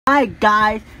Hi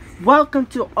guys, welcome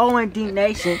to OND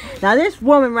Nation. Now this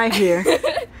woman right here,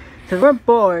 because we're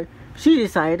bored, she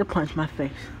decided to punch my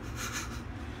face.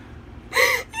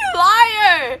 You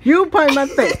liar! You punched my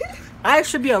face. I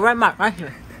should be a red mark right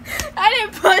here. I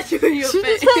didn't punch you in your She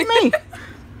face. just hit me.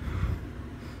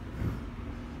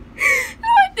 No,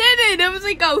 I didn't. It was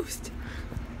a ghost.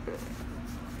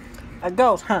 A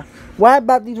ghost, huh? What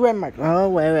about these red marks? Oh,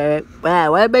 wait.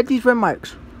 What about these red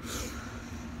marks?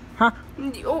 Huh?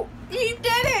 Oh, you did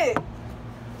it.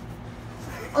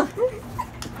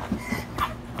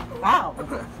 Wow.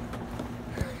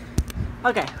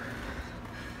 Okay.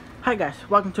 Hi guys,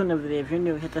 welcome to another video. If you're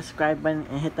new, hit the subscribe button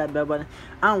and hit that bell button.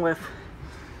 I'm with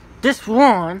this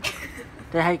one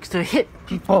that likes to hit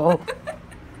people.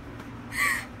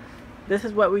 This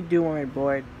is what we do when we're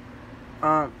bored.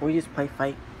 We just play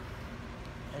fight.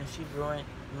 And she ruined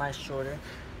my shoulder.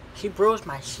 She bruised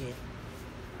my shit.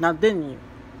 Now didn't you?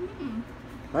 Mm-mm.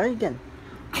 Lie again.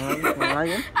 Lie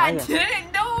again. I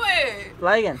didn't do it.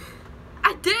 Lie again.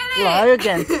 I did it. Lie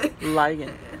again. Lie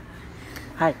again.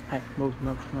 Hi. Move.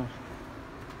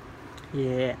 Yeah.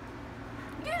 You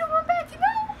don't want back to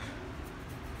know.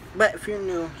 But if you're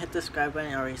new, hit the subscribe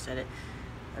button. I already said it.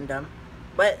 I'm dumb.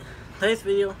 But today's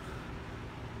video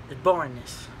is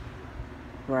boredness.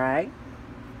 Right?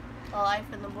 A life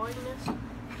in the boredness.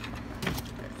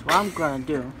 That's what I'm gonna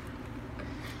do.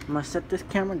 I'm gonna set this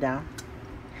camera down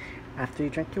after you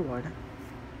drink your water.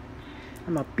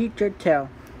 I'm gonna beat your tail.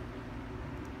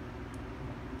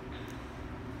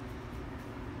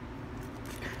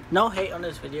 No hate on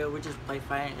this video, we just play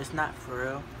fighting. It's not for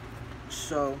real.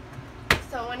 So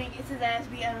when he gets his ass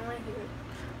beat, I don't like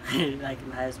it. like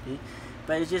last beat.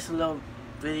 But it's just a little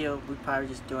video we probably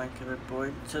just doing because we're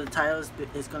bored. So the title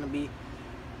is gonna be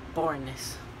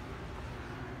Boredness.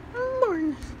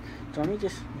 Boredness. So let me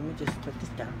just put this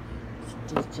down.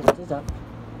 Just this up.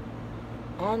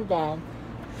 And then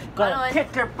gonna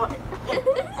kick your butt. I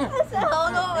said,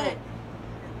 hold on.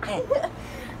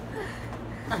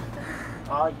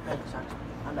 Oh, you paid the sucks.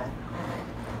 I'm bad.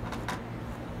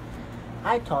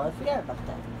 I totally forgot about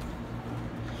that.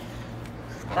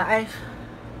 Guys,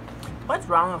 what's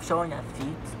wrong with showing your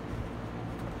feet?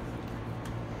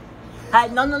 Hey,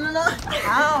 no.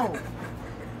 Ow!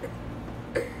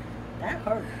 That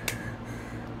hurt.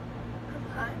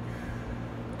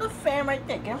 The fan right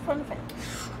there. Get in front of the fan.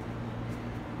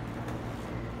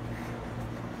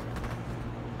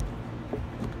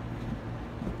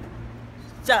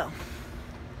 So,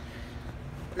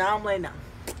 now I'm laying down.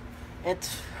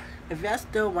 If y'all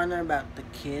still wondering about the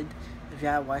kid, if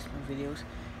y'all watch my videos,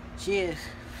 she is,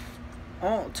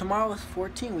 tomorrow is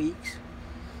 14 weeks.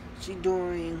 She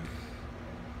doing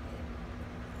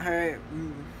her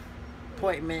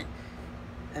appointment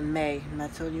in May. I'm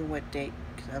not telling you what date,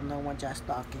 because I don't want y'all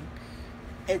stalking.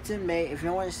 It's in May. If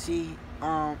you want to see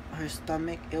her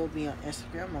stomach, it'll be on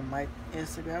Instagram, on my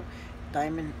Instagram,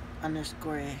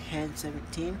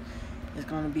 diamond_head17. It's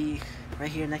gonna be right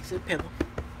here next to the pillow.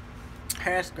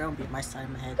 Her Instagram will be my side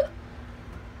of my head.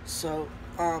 So,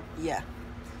 yeah.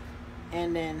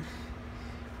 And then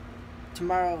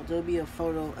tomorrow there'll be a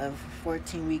photo of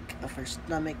 14 week of her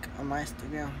stomach on my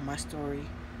Instagram, my story,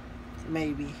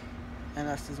 maybe,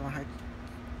 unless it's on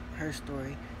her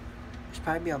story. It should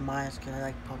probably be on mine because I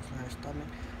like posting her stomach.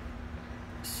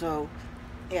 So,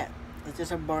 yeah, it's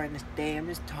just a boredness day. I'm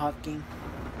just talking.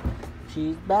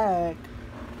 She's back.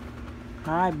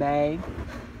 Hi, babe.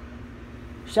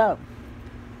 So,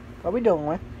 what we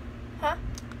doing? Huh?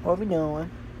 What we doing?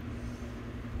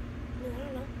 I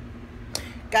don't know.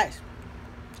 Guys,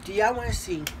 do y'all want to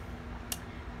see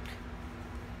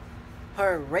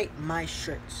her rate my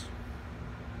shirts?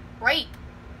 Rate.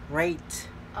 Rate.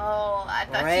 Oh, I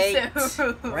thought Rate. you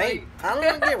said Rate. I don't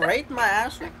want to get raped my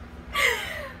ass.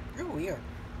 You're weird.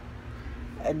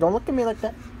 Hey, don't look at me like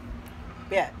that.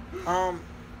 Yeah.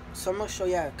 So I'm gonna show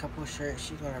you a couple of shirts.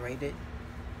 She's gonna rate it.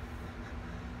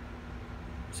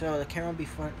 So the camera will be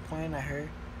pointing at her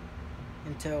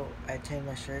until I change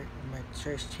my shirt. When my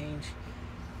shirt's changed,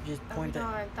 just point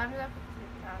at.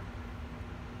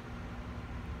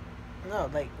 No,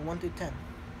 like 1 through 10.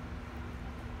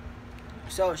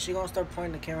 So she gonna start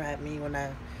pointing the camera at me when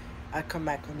I come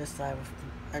back on this side with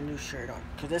a new shirt on.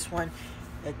 Cause this one,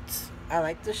 I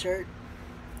like the shirt,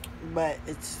 but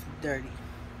it's dirty.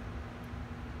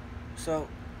 So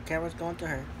camera's going to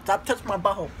her. Stop touching my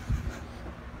butthole.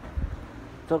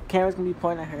 So camera's gonna be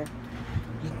pointing at her.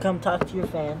 You can come talk to your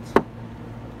fans.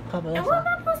 Come on. And what am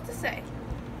I supposed to say?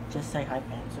 Just say hi,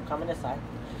 fans. So come on this side.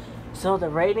 So the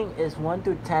rating is 1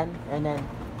 through 10, and then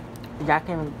y'all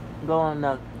can go on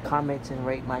the comments and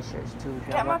rate my shirts too.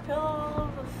 Got my pillow all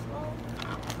over the floor.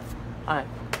 Alright.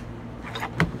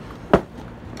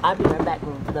 I'll be right back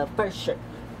with the first shirt.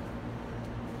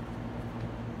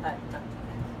 Alright,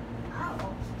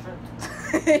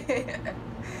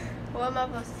 What am I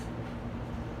supposed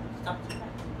to? stop to that.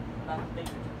 About bigger.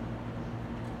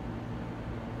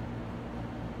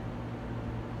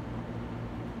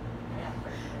 Yeah,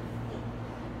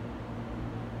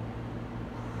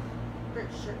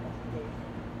 first shirt of the day.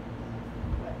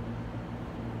 What?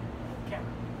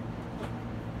 Camera.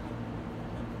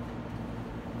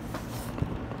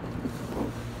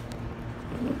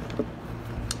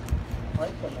 I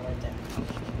like putting it right there.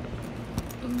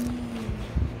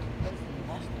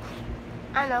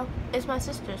 I know. It's my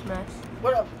sister's mess.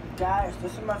 What up, guys?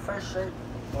 This is my first shirt.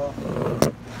 Well,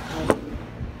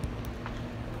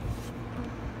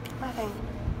 My thing.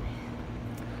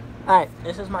 alright,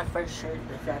 this is my first shirt,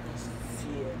 if y'all can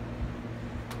see it.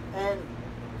 And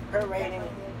her rating.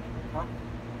 Huh?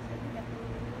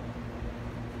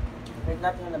 There's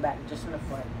nothing in the back, just in the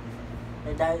front.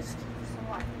 It does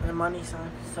the money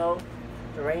sign. So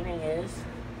the rating is.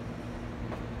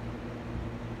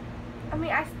 I mean,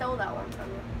 I stole that one from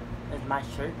you. It's my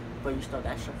shirt, but you stole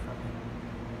that shirt from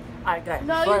me. Alright, guys.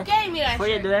 No, before, you gave me that before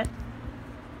shirt. you do that,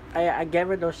 I gave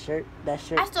her that shirt.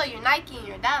 I stole your Nike and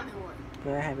your diamond one.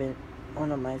 But I have it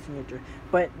on my signature.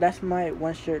 But that's my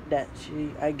one shirt that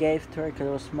I gave to her because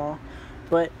it was small.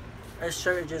 But a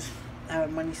shirt just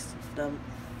had money, the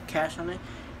cash on it.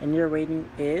 And your rating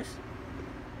is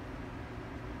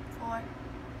 4.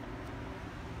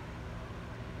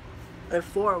 a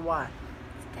 4. Why?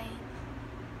 Stay.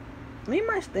 Leave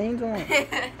my stains on.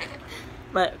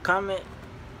 But comment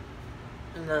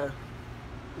in the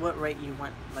what rate you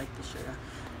want like the shirt.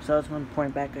 So it's gonna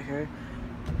point back at her.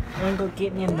 I'm gonna go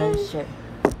get me another shirt.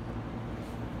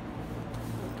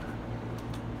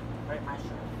 Rate my shirt.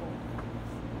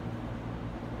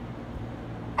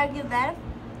 I give that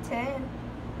a 10.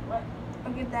 What?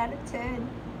 I'll give that a 10.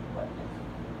 What?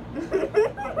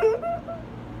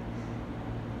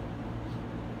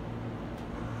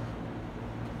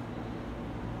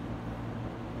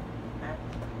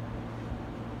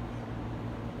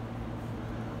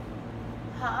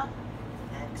 Huh?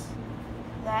 X.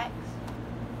 Next.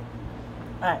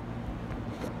 Alright.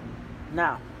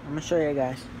 Now, I'm gonna show you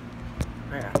guys.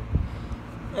 Right now.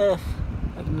 If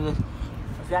I can do this.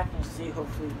 If y'all can see,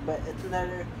 hopefully. But it's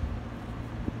another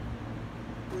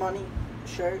money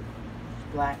shirt.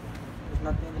 It's black. There's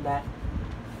nothing in the back.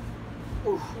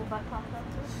 Oof. Your butt popped up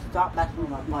too? Stop backing on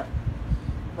my butt.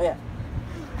 But yeah.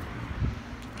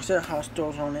 It said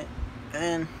hostels on it.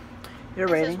 And your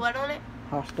It rating. says what on it?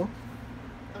 Hostel.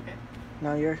 Okay.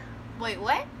 Now you're Wait,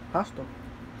 what? hostel.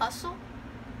 Hustle?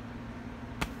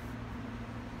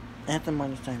 And the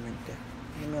money sign right there.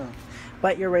 Leave me alone.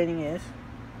 But your rating is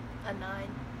A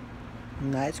 9.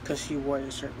 nice because she wore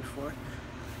this shirt before.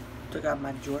 Took out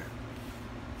my drawer.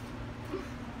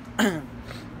 I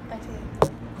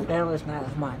did. That was not.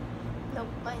 It's mine. Nope,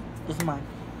 mine. It's mine.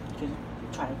 Because you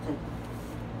tried to take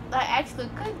it. I actually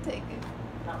could take it.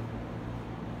 No.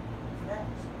 Yes.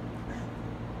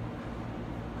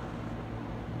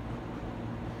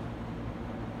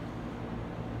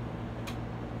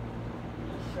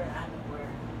 This shirt I had to wear.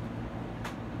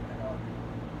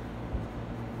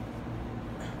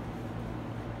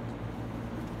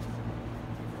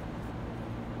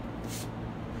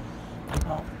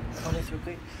 Oh, this real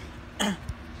quick.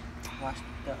 Watch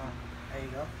the there you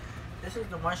go. This is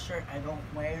the one shirt I don't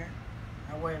wear.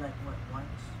 I wear like what once.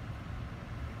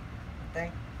 I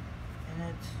think.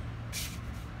 And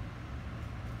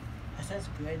it says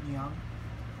good young.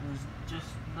 There's just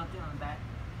nothing on the back.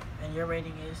 And your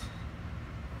rating is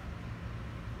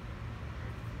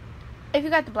If you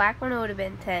got the black one, it would have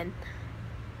been 10.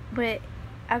 But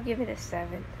I'll give it a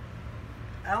 7.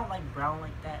 I don't like brown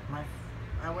like that.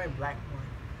 I wear black more.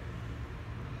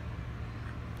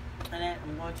 And then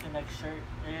I'm going to the next shirt.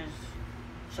 There's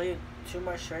show you 2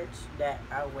 more shirts that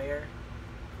I wear.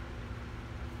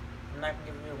 I'm not gonna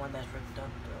give you the one that's ripped up,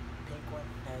 the pink one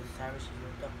that Cyrus is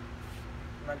ripped up.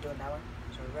 I'm not doing that one.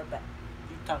 So we're right back.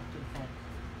 You talk to the fan.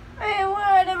 Hey,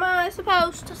 what am I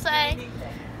supposed to say?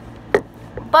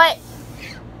 But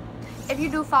if you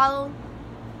do follow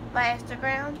my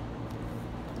Instagram,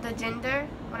 the gender,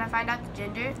 when I find out the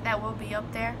gender, that will be up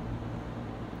there.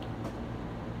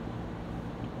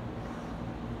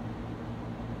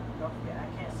 Don't forget,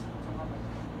 I can't see until my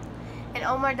birthday. And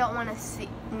Omar don't want to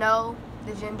know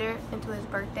the gender until his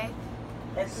birthday.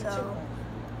 That's So- the chick one.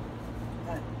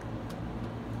 Alright.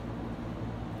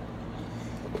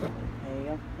 There you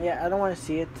go. Yeah, I don't want to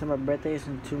see it till my birthday is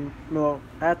in 2. Well,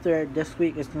 after this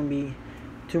week, it's gonna be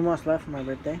 2 months left for my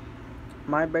birthday.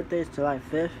 My birthday is July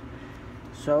 5th.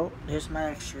 So here's my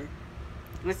next shirt.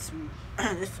 It's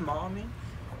it's small on me,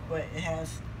 but it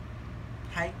has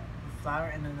height, flower,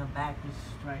 and then the back is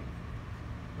striped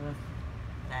with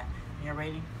that. Your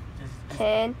rating?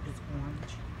 10. It's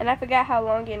orange. And I forgot how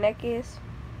long your neck is.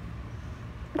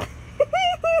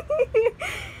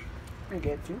 I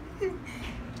get you.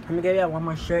 I'm gonna give you one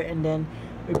more shirt, and then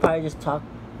we probably just talk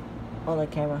on the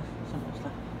camera. Some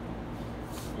stuff.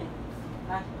 Hey,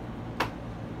 bye.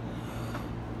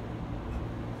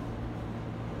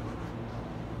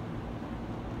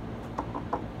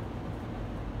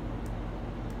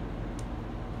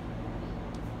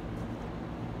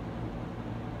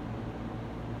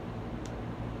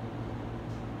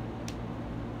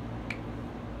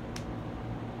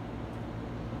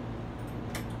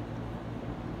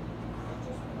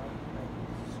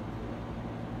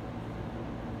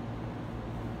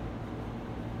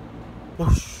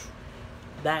 Whoosh.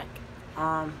 Back.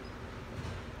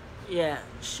 Yeah,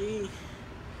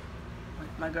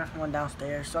 my girlfriend went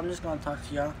downstairs, so I'm just gonna talk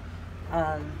to y'all.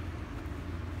 I'm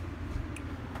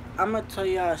gonna tell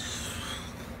y'all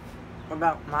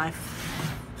about I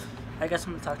guess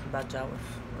I'm gonna talk about y'all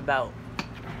about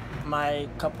my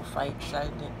couple fights I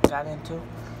got into.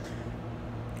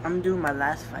 I'm doing my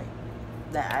last fight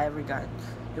that I ever got.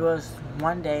 It was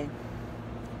one day.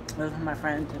 It was with my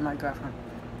friends and my girlfriend.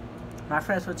 My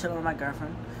friends were chilling with my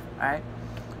girlfriend, alright?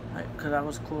 Because I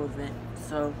was cool with it.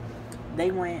 So,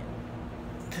 they went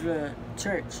to the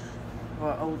church,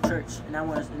 or old church, and I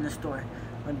was in the store.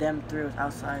 When them three was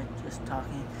outside just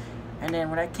talking. And then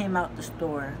when I came out the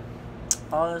store,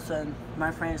 all of a sudden,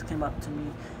 my friends came up to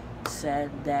me,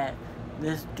 said that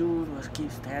this dude was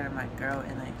keep staring at my girl,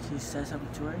 and like, she said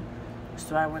something to her.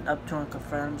 So I went up to him and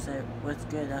confronted him, said, "What's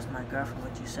good? That's my girlfriend,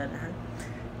 what you said to her."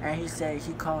 And he said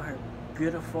he called her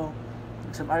beautiful,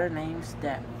 some other names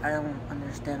that I don't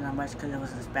understand that much because it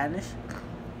was in Spanish.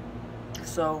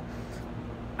 So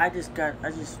I just got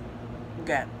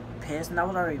pissed, and I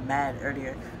was already mad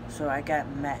earlier, so I got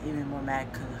even more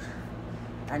mad because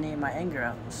I needed my anger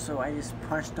out. So I just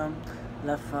punched him,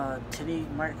 left a titty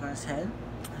mark on his head,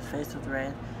 his face was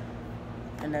red,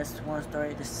 and that's one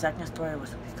story. The second story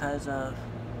was because of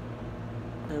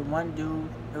the one dude.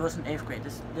 It was in 8th grade.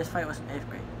 This fight was in 8th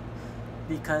grade.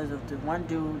 Because of the one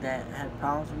dude that had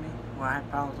problems with me, or I had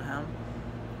problems with him,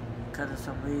 because of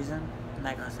some reason. I'm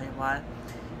not gonna say why,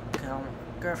 because my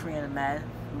girlfriend getting mad,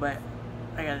 but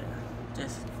I gotta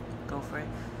just go for it.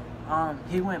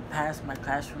 He went past my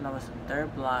classroom. I was in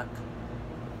 3rd block,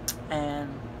 and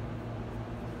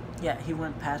yeah, he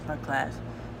went past my class.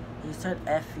 He said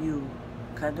 "F you,"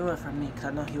 cause I do it for me, cause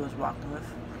I know he was walking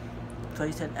with. So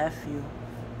he said "F you,"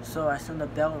 so I sent the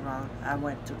bell around. I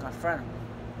went to confront him.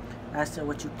 I said,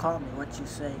 "What you call me? What you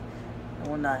say?" And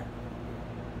when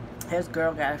his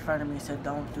girl got in front of me and said,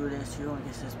 "Don't do this, you're gonna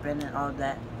get suspended," all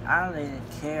that. I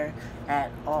didn't care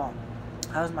at all.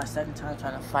 That was my second time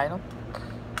trying to fight him.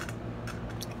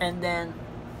 And then,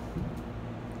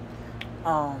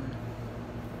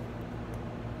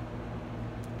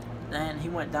 then he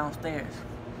went downstairs.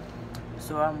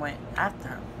 So I went after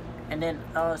him. And then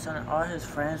all of a sudden, all his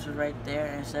friends were right there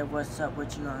and said, "What's up?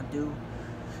 What you gonna do?"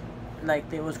 Like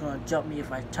they was gonna jump me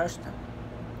if I touched them.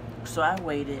 So I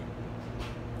waited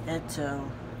until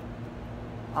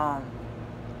the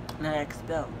next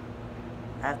bell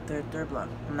after 3rd block,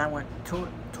 and I went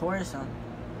towards him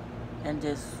and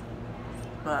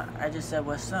I just said,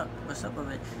 "What's up? What's up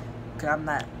with it?" Cause I'm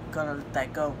not gonna let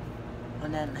that go.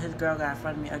 And then his girl got in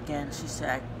front of me again. She said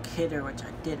I hit her, which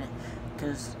I didn't,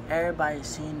 cause everybody's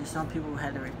seen it. Some people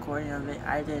had a recording of it.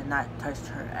 I did not touch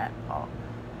her at all.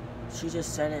 She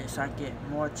just said it so I get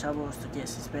more troubles, to get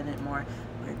suspended more,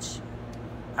 which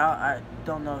I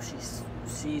don't know if she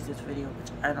sees this video,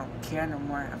 which I don't care no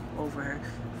more. I'm over her.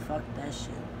 Fuck that shit.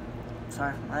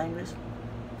 Sorry for my language.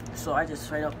 So I just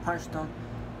straight up punched him,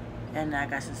 and I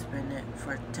got suspended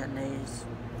for 10 days.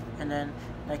 And then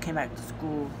when I came back to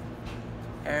school,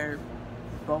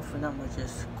 both of them were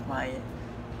just quiet.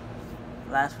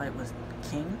 Last fight was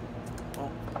King.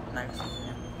 Oh, nice.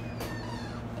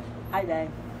 Hi, Dad.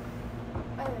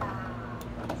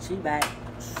 She back.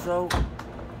 So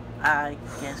I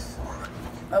guess,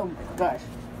 oh my gosh,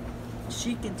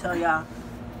 she can tell y'all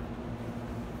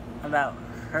about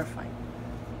her fight.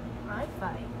 My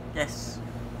fight? Yes.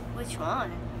 Which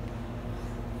one?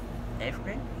 8th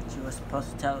grade. She was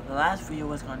supposed to tell. The last video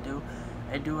was gonna do.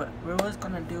 We was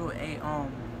gonna do a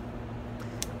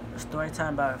story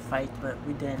time about our fight, but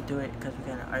we didn't do it because we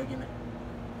got an argument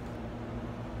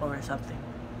over something.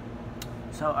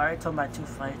 So I already told my 2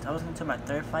 fights. I was gonna tell my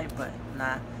 3rd fight, but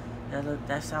nah.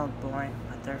 That sounds boring.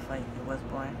 My 3rd fight, it was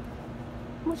boring.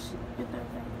 What's your 3rd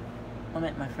fight? I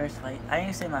meant my first fight. I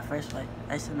didn't say my first fight.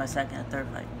 I said my second and third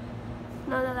fight.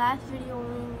 No, the last video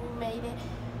when you made it,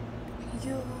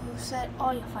 you said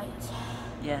all your fights.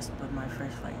 Yes, but my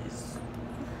first fight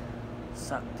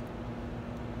sucked.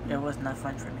 It was not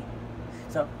fun for me.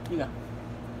 So, you go.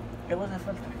 It wasn't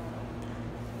fun for me.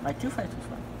 My 2 fights was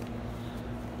fun.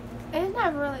 It's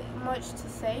not really much to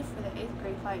say for the 8th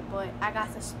grade fight, but I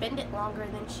got suspended longer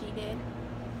than she did.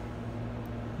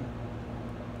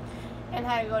 And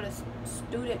had to go to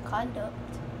student conduct.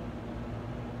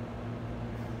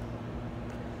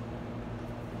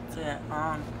 So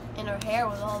yeah, And her hair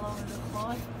was all over the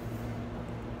floor.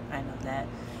 I know that.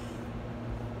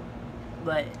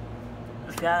 But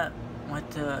if y'all want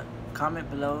to comment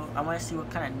below, I want to see what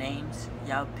kind of names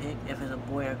y'all pick, if it's a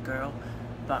boy or girl,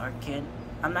 about our kid.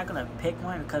 I'm not gonna pick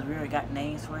one because we already got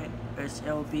names for it.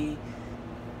 It'll be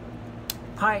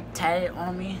probably tatted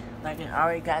on me. Like I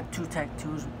already got 2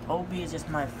 tattoos. OB is just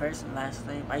my first and last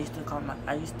name. I used to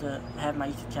have my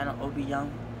YouTube channel OB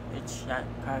Young, which y'all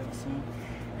probably seen.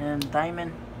 And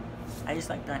Diamond, I just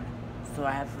like Diamond, so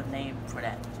I have a name for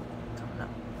that coming up.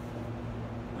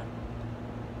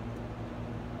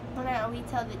 When we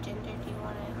tell the gender, do you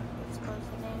want to expose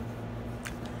the name?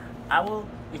 I will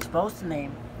expose the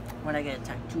name when I get a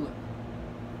tattoo.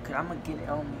 Cause I'm gonna get it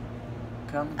on me.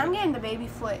 I'm getting the baby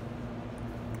foot.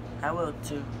 I will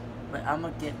too, but I'm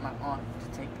gonna get my aunt to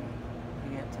take me to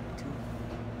get a tattoo.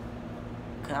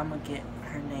 Cause I'm gonna get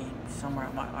her name somewhere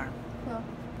on my arm. No.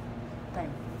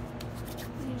 Diamond.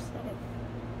 You said it.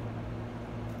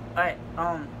 Alright,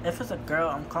 if it's a girl,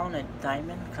 I'm calling it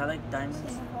Diamond, cause I like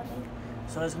diamonds.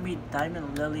 So it's gonna be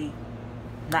Diamond Lily,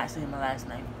 not saying my last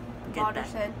name. Forget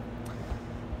that.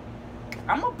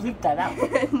 I'm gonna bleep that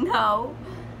out. No.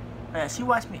 Yeah, she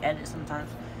watched me edit sometimes.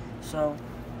 So,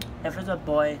 if it's a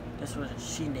boy, this was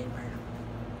she named her.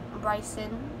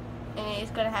 Bryson, and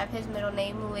it's gonna have his middle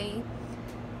name Lee,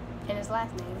 and his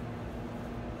last name.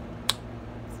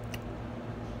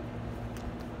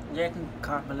 You can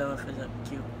comment below if it's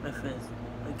if it's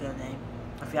a good name,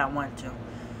 if y'all want to.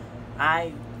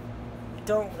 I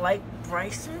don't like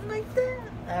Bryson like that.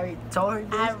 I already told her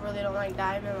this. I really don't like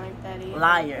Diamond like that either.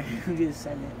 Liar, who just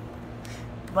said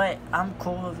it. But I'm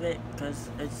cool with it because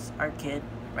it's our kid,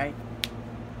 right?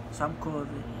 So I'm cool with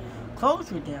it.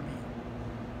 Close your damn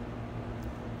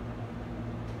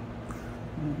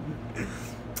hand.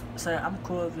 So I'm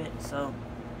cool with it. So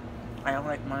I don't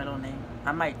like my middle name.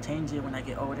 I might change it when I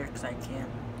get older because I can.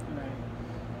 Right.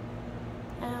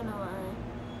 I don't know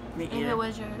why. Me If either. it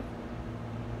was your...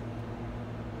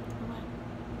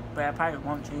 But I probably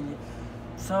won't change it.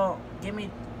 So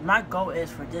my goal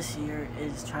is for this year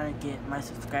is trying to get my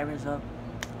subscribers up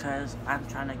because I'm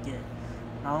trying to get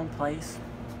my own place,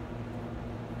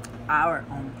 our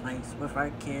own place with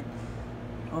our kid.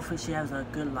 Hopefully she has a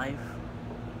good life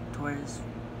towards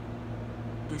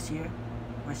this year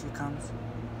when she comes.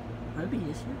 Will it be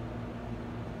this year?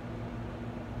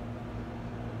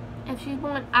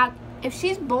 If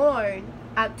she's born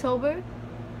October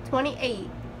 28th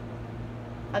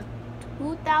of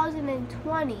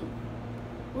 2020,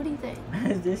 what do you think?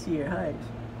 It's this year, hush.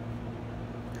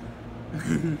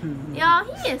 Y'all,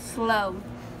 he is slow.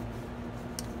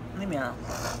 Leave me alone.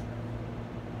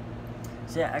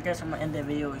 So yeah, I guess I'm gonna end the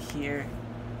video here.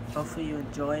 Hopefully you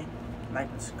enjoy, like,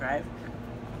 and subscribe,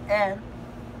 and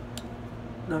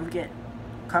don't forget,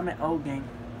 comment O gang,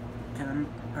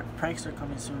 because pranks are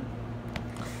coming soon.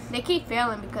 They keep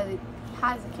failing because it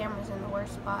has the cameras in the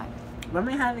worst spot. When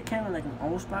we had the camera like an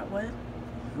old spot was,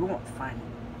 you won't find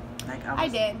it. Like I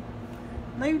did.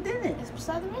 No, you didn't. It's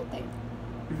beside the red thing.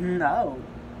 No.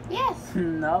 Yes.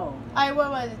 No. Alright, what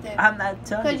was it then? I'm not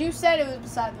telling you. Because you said it was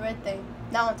beside the red thing.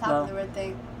 Not on top of the red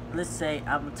thing. Let's say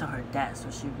I'm gonna tell her that so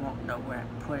she won't know where I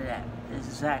put it at.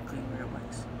 Exactly where it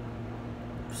was.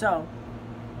 So,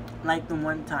 like the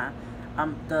one time,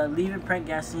 the leaving prank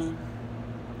gas scene,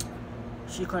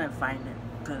 she couldn't find it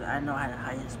because I know how the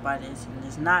highest spot is, and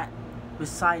it's not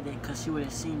beside it because she would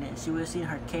have seen it. She would have seen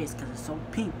her case because it's so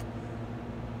pink.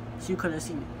 She could have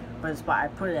seen it, but the spot I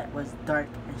put it at was dark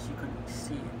and she couldn't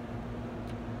see it.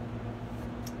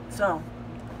 So,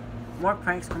 more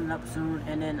pranks coming up soon,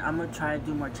 and then I'm gonna try to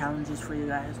do more challenges for you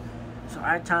guys. So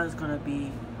our challenge is gonna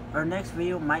be, our next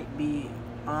video might be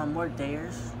more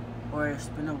dares or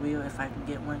spin a wheel if I can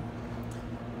get one.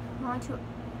 I want to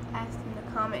ask them to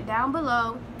comment down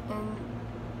below and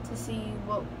to see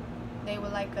what they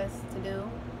would like us to do.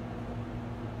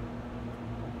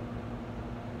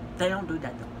 They don't do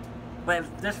that though. But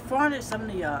if there's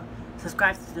 470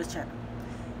 subscribers to this channel,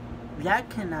 if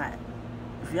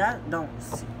y'all don't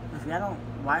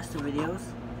watch the videos,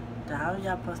 then how are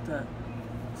y'all supposed to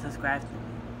subscribe to me?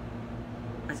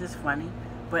 It's just funny,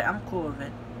 but I'm cool with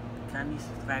it. I need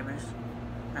subscribers.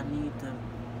 I need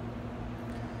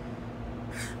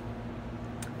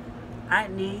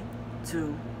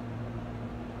to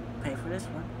pay for this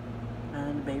one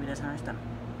and the baby that's in her stomach.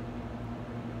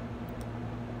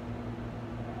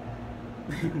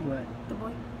 What? The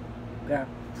boy. Girl,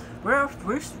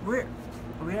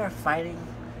 we are fighting,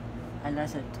 and I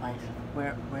said twice.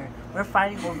 We're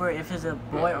fighting over if it's a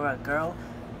boy or a girl.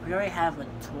 We already have a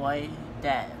toy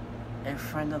that a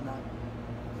friend of my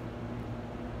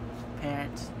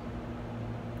parents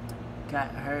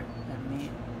got hurt and me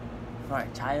for a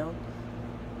child,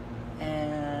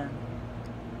 and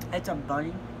it's a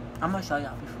bunny. I'm gonna show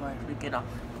y'all before we get off.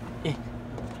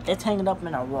 It's hanging up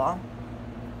in a wall,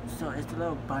 so it's a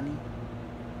little bunny.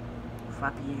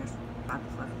 Floppy ears,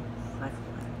 fluffy.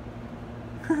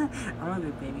 I'm a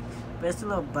big baby, but it's a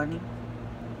little bunny.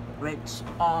 Which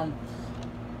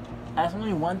that's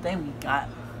only one thing we got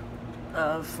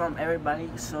from everybody,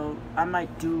 so I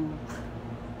might do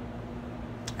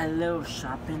a little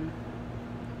shopping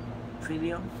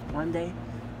video one day.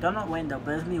 Don't know when though,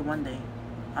 but it's me one day.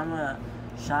 I'm gonna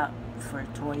shop for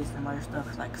toys and other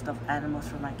stuff, like stuffed animals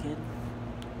for my kid.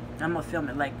 I'm gonna film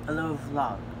it like a little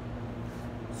vlog.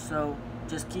 So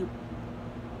just keep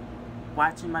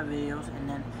watching my videos, and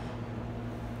then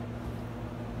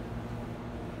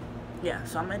yeah,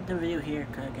 so I'm gonna end the video here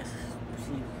because I guess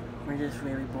see, we're just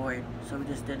very bored, so we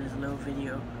just did this little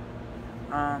video.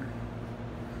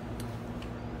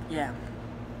 Yeah.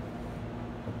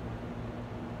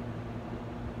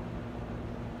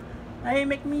 Now you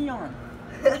make me yawn.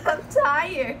 I'm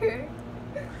tired.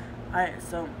 Alright,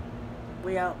 so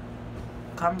we out.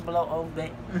 Comment below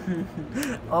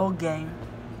old game,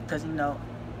 because you know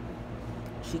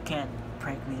she can't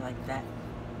prank me like that,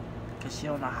 because she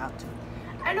don't know how to.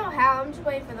 I know how. I'm just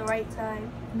waiting for the right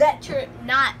time. That you're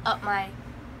not up my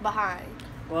behind.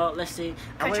 Well, let's see.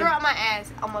 Because you're up my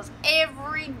ass almost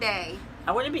every day.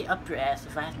 I wouldn't be up your ass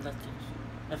if I had nothing.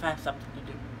 If I had something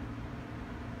to do.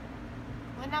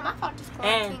 Well, not my fault. Just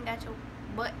quarantine got your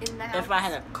butt in the house. If I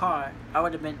had a car, I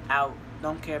would have been out.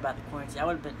 Don't care about the quarantine. I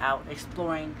would have been out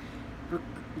exploring,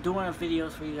 doing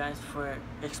videos for you guys for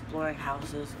exploring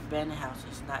houses, abandoned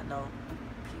houses, not know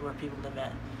where people live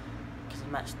at, because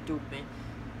I'm not stupid.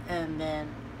 And then,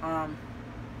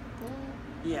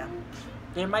 yeah,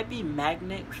 there might be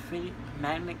magnet fishing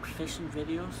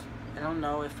videos. I don't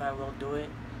know if I will do it,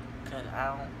 because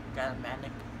I don't got a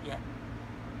magnet yet.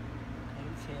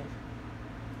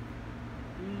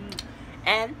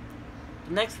 And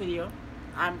the next video,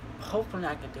 I'm hoping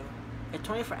I can do it. In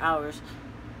 24 hours,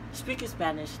 speaking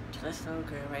Spanish to this little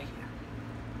girl right here.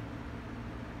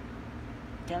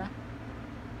 Can I?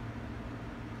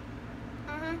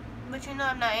 But you know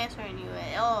I'm not answering you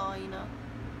at all, you know.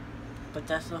 But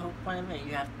that's the whole point of it.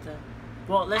 You have to.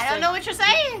 Well, let's. I don't know what you're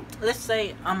saying. Let's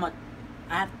say I'm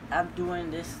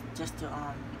doing this just to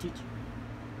teach you.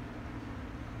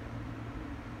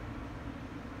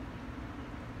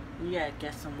 You gotta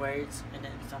guess some words, and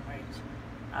then some words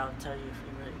I'll tell you if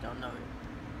you really don't know it.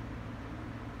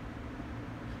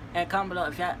 And comment below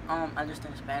if y'all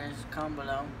understand Spanish. Comment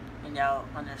below and y'all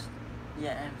understand.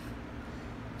 Yeah, and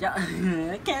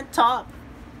y'all I can't talk.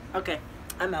 Okay,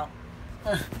 I'm out.